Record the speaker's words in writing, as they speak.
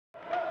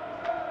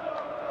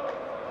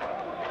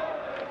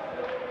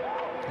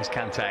was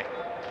Kante.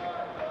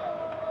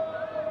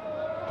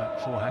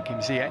 But for Hakim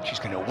Ziyech, he's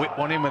going to whip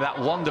one in with that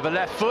wand of a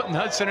left foot, and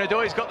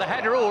Hudson-Odoi's got the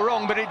header all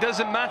wrong, but it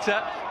doesn't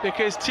matter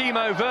because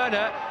Timo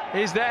Werner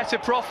is there to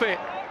profit.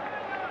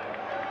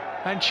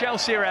 And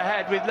Chelsea are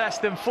ahead with less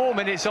than 4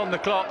 minutes on the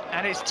clock,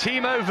 and it's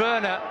Timo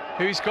Werner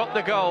who's got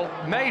the goal,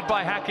 made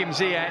by Hakim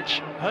Ziyech.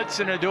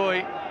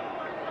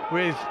 Hudson-Odoi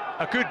with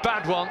a good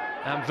bad one,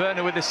 and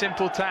Werner with a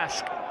simple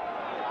task.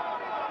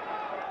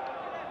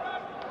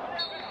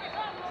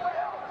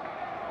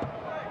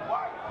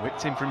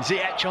 Whipped in from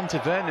Ziyech onto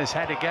Werner's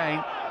head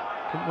again.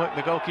 Couldn't work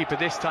the goalkeeper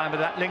this time, but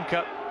that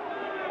link-up,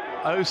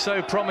 oh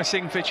so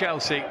promising for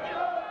Chelsea.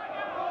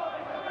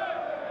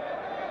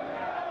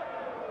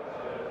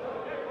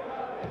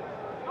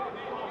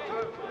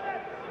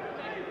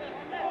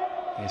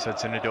 Here's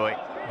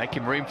Hudson-Odoi,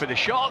 making room for the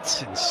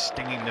shots and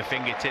stinging the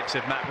fingertips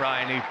of Matt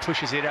Ryan, who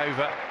pushes it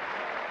over.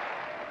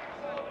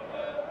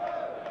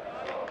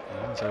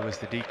 And so was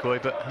the decoy,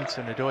 but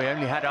Hudson-Odoi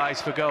only had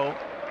eyes for goal.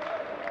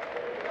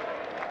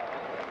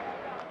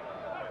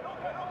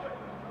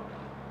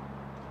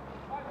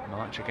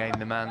 March again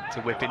the man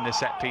to whip in the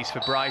set piece for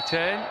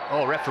Brighton.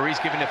 Oh, referee's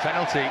given a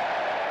penalty.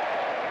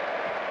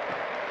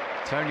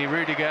 Tony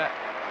Rudiger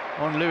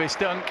on Lewis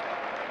Dunk.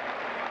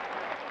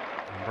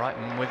 And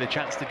Brighton with a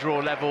chance to draw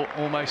level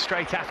almost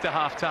straight after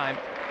half-time.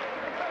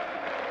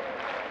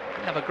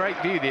 Didn't have a great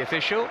view, the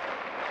official.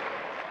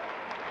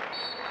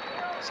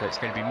 So it's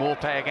going to be more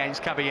pay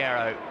against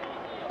Caballero.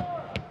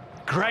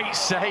 Great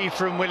save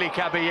from Willy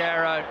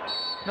Caballero.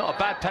 Not a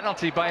bad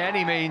penalty by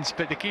any means,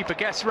 but the keeper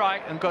gets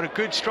right and got a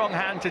good strong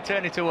hand to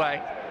turn it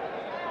away.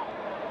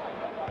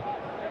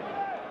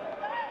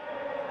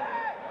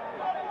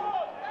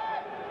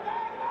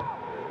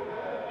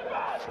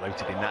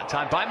 Floated in that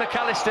time by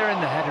McAllister,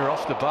 and the header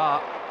off the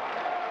bar.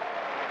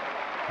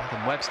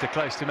 Adam Webster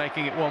close to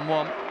making it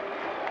 1-1.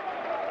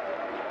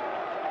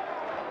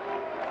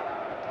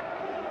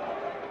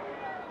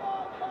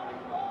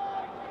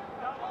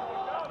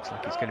 Looks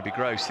like it's going to be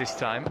Gross this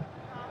time.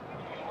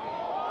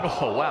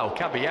 Oh, wow,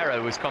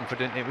 Caballero was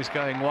confident it was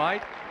going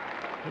wide.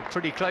 Looked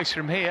pretty close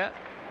from here.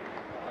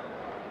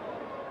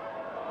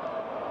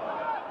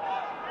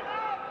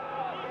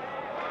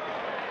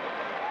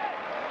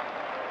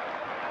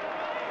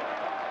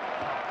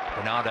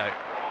 Bernardo.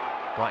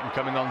 Brighton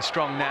coming on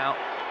strong now.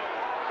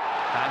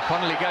 And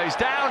Connolly goes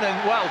down,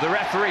 and, well, the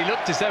referee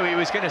looked as though he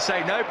was going to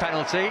say no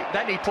penalty.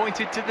 Then he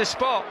pointed to the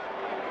spot.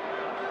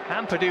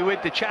 Ampadu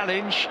with the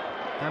challenge,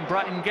 and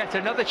Brighton get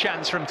another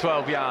chance from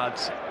 12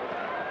 yards.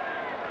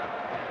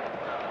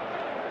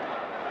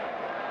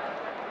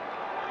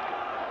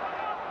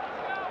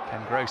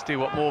 Can Gross do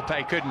what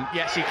Morpay couldn't?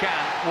 Yes, he can.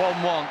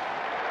 1-1.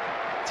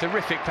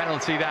 Terrific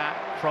penalty that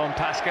from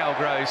Pascal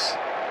Gross.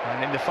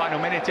 And in the final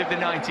minute of the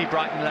 90,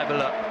 Brighton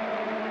level up.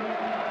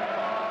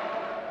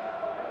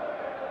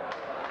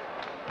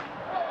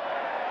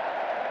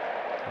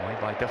 Away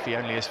by Duffy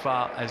only as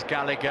far as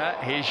Gallagher.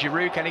 Here's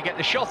Giroud. Can he get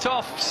the shot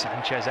off?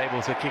 Sanchez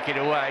able to kick it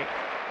away.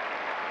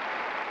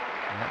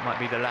 And that might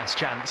be the last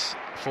chance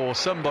for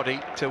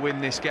somebody to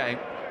win this game.